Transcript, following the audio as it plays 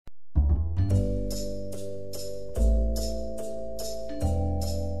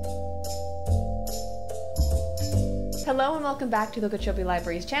Hello and welcome back to the Okeechobee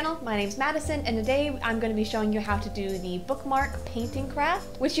Library's channel. My name's Madison, and today I'm going to be showing you how to do the bookmark painting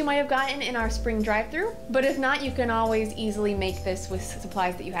craft, which you might have gotten in our Spring Drive Thru, but if not, you can always easily make this with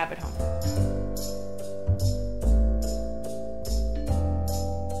supplies that you have at home.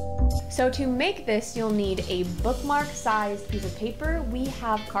 So to make this, you'll need a bookmark-sized piece of paper. We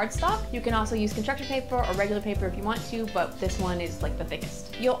have cardstock. You can also use construction paper or regular paper if you want to, but this one is like the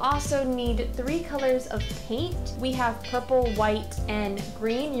thickest. You'll also need 3 colors of paint. We have purple, white, and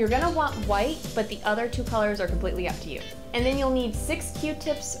green. You're gonna want white, but the other 2 colors are completely up to you. And then you'll need 6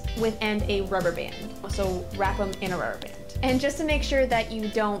 Q-tips and a rubber band. So wrap them in a rubber band. And just to make sure that you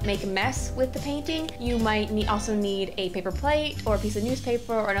don't make a mess with the painting, you might also need a paper plate or a piece of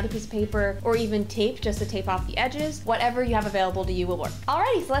newspaper or another piece of paper or even tape just to tape off the edges. Whatever you have available to you will work.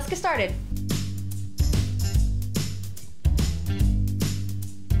 Alrighty, so let's get started.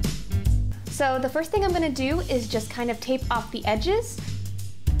 So the first thing I'm gonna do is just kind of tape off the edges.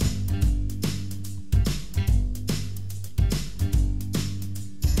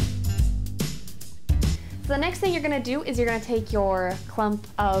 The next thing you're gonna do is you're gonna take your clump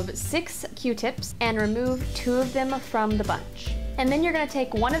of 6 Q-tips and remove 2 of them from the bunch. And then you're gonna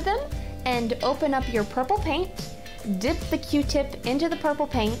take one of them and open up your purple paint, dip the Q-tip into the purple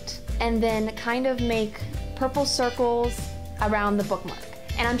paint, and then kind of make purple circles around the bookmark.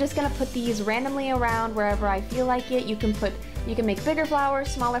 And I'm just gonna put these randomly around wherever I feel like it. You can make bigger flowers,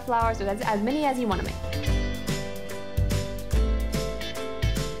 smaller flowers, as many as you wanna make.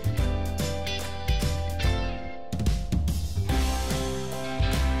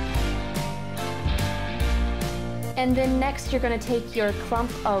 And then next you're gonna take your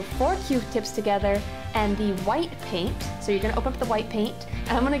clump of 4 Q-tips together and the white paint. So you're gonna open up the white paint,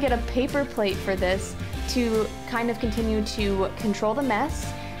 and I'm gonna get a paper plate for this to kind of continue to control the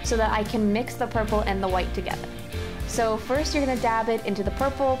mess so that I can mix the purple and the white together. So first you're gonna dab it into the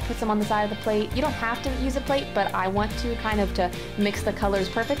purple, put some on the side of the plate. You don't have to use a plate, but I want to kind of to mix the colors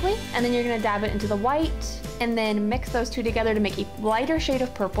perfectly. And then you're gonna dab it into the white and then mix those 2 together to make a lighter shade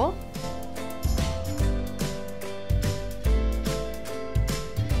of purple.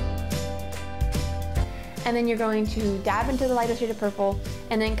 And then you're going to dab into the lighter shade of purple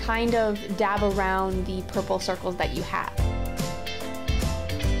and then kind of dab around the purple circles that you have.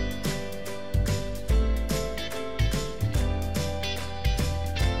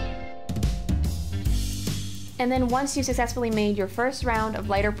 And then once you've successfully made your first round of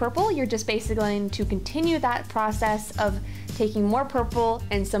lighter purple, you're just basically going to continue that process of taking more purple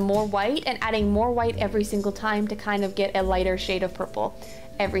and some more white and adding more white every single time to kind of get a lighter shade of purple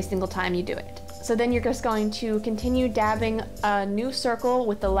every single time you do it. So then you're just going to continue dabbing a new circle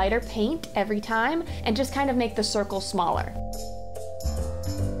with the lighter paint every time and just kind of make the circle smaller.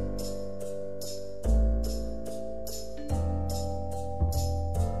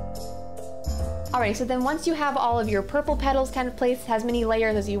 Alright, so then once you have all of your purple petals kind of placed as many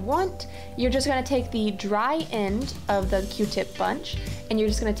layers as you want, you're just going to take the dry end of the Q-tip bunch and you're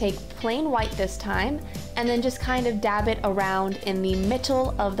just going to take plain white this time and then just kind of dab it around in the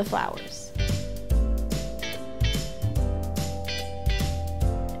middle of the flowers.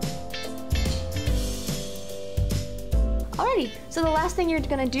 Alrighty, so the last thing you're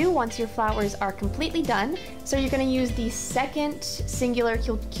gonna do once your flowers are completely done, so you're gonna use the second singular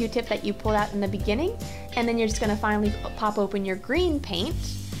Q-tip that you pulled out in the beginning, and then you're just gonna finally pop open your green paint.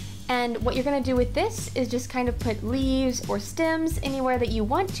 And what you're gonna do with this is just kind of put leaves or stems anywhere that you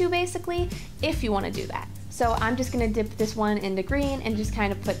want to, basically, if you wanna do that. So I'm just gonna dip this one into green and just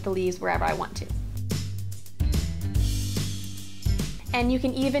kind of put the leaves wherever I want to. And you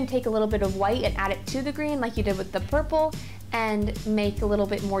can even take a little bit of white and add it to the green like you did with the purple and make a little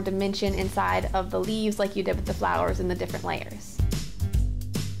bit more dimension inside of the leaves like you did with the flowers in the different layers.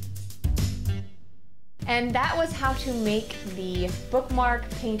 And that was how to make the bookmark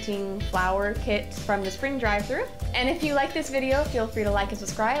painting flower kit from the Spring Drive Thru. And if you like this video, feel free to like and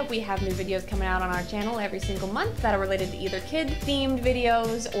subscribe. We have new videos coming out on our channel every single month that are related to either kid-themed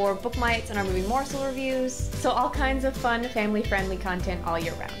videos or bookmarks and our movie morsel reviews. So all kinds of fun, family-friendly content all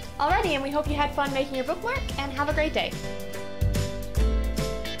year round. Alrighty, and we hope you had fun making your bookmark, and have a great day.